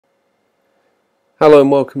Hello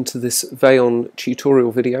and welcome to this Veyon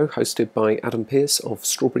tutorial video hosted by Adam Pearce of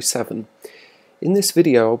Strawberry 7. In this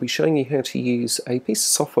video I'll be showing you how to use a piece of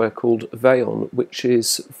software called Veyon, which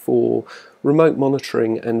is for remote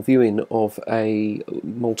monitoring and viewing of a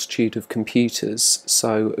multitude of computers.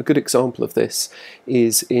 So a good example of this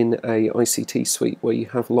is in a ICT suite where you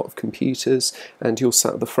have a lot of computers and you're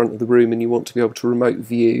sat at the front of the room and you want to be able to remote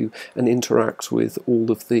view and interact with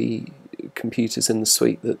all of the computers in the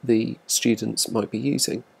suite that the students might be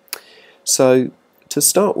using. So to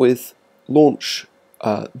start with, launch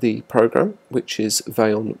the program, which is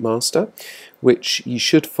Veyon Master, which you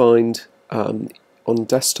should find on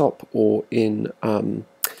desktop or in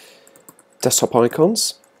desktop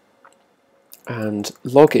icons, and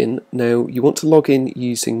log in. Now you want to log in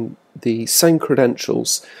using the same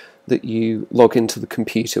credentials that you log into the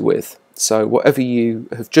computer with. So whatever you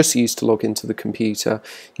have just used to log into the computer,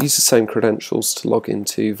 use the same credentials to log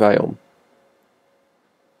into Veyon.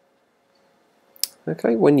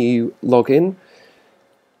 Okay, when you log in,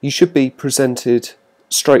 you should be presented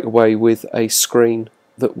straight away with a screen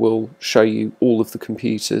that will show you all of the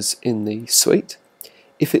computers in the suite.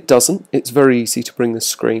 If it doesn't, it's very easy to bring the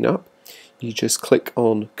screen up. You just click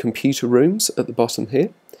on Computer Rooms at the bottom here.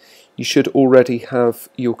 You should already have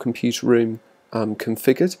your computer room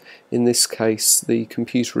configured. In this case, the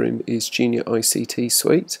computer room is Junior ICT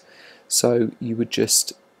Suite, so you would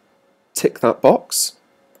just tick that box.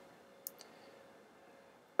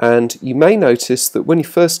 And you may notice that when you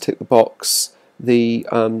first tick the box, the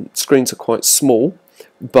screens are quite small,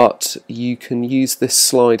 but you can use this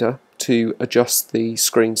slider to adjust the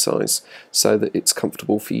screen size so that it's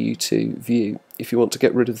comfortable for you to view. If you want to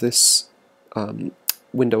get rid of this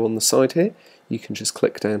window on the side here, you can just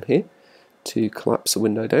click down here to collapse a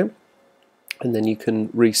window down, and then you can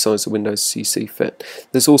resize the windows as you see fit.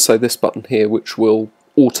 There's also this button here which will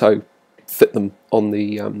auto fit them on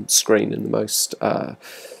the screen in the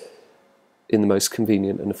most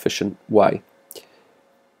convenient and efficient way.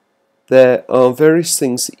 There are various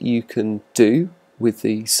things that you can do with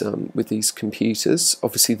these computers.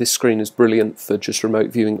 Obviously this screen is brilliant for just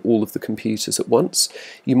remote viewing all of the computers at once.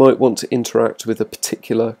 You might want to interact with a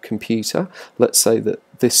particular computer. Let's say that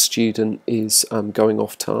this student is going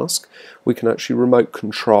off task. We can actually remote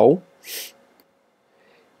control.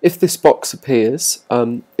 If this box appears,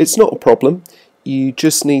 it's not a problem. You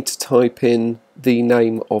just need to type in the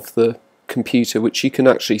name of the computer, which you can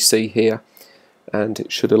actually see here, and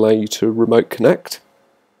it should allow you to remote connect.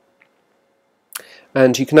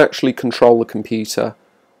 And you can actually control the computer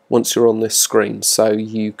once you're on this screen, so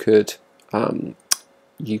you could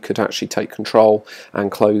actually take control and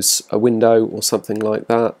close a window or something like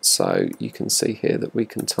that. So you can see here that we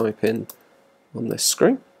can type in on this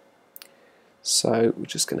screen. So we're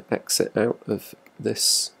just going to exit out of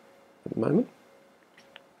this at the moment.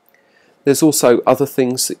 There's also other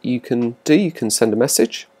things that you can do. You can send a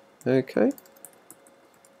message, okay,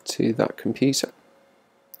 to that computer.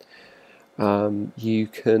 You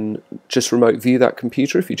can just remote view that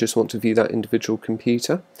computer if you just want to view that individual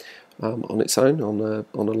computer on its own on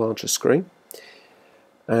a larger screen.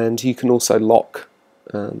 And you can also lock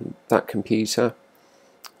that computer.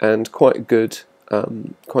 And quite good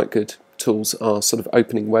tools are sort of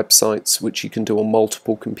opening websites, which you can do on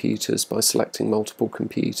multiple computers by selecting multiple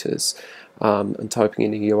computers and typing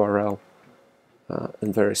in a URL.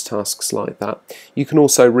 And various tasks like that. You can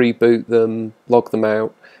also reboot them, log them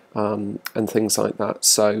out, and things like that.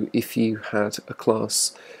 So if you had a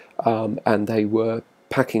class and they were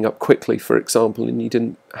packing up quickly, for example, and you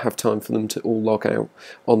didn't have time for them to all log out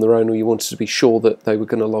on their own, or you wanted to be sure that they were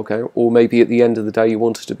going to log out, or maybe at the end of the day you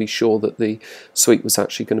wanted to be sure that the suite was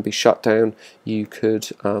actually going to be shut down, you could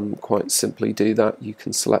quite simply do that. You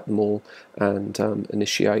can select them all and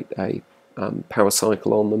initiate a power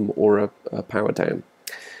cycle on them or a power down.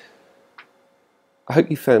 I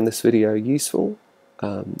hope you found this video useful.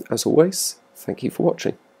 As always, thank you for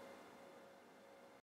watching.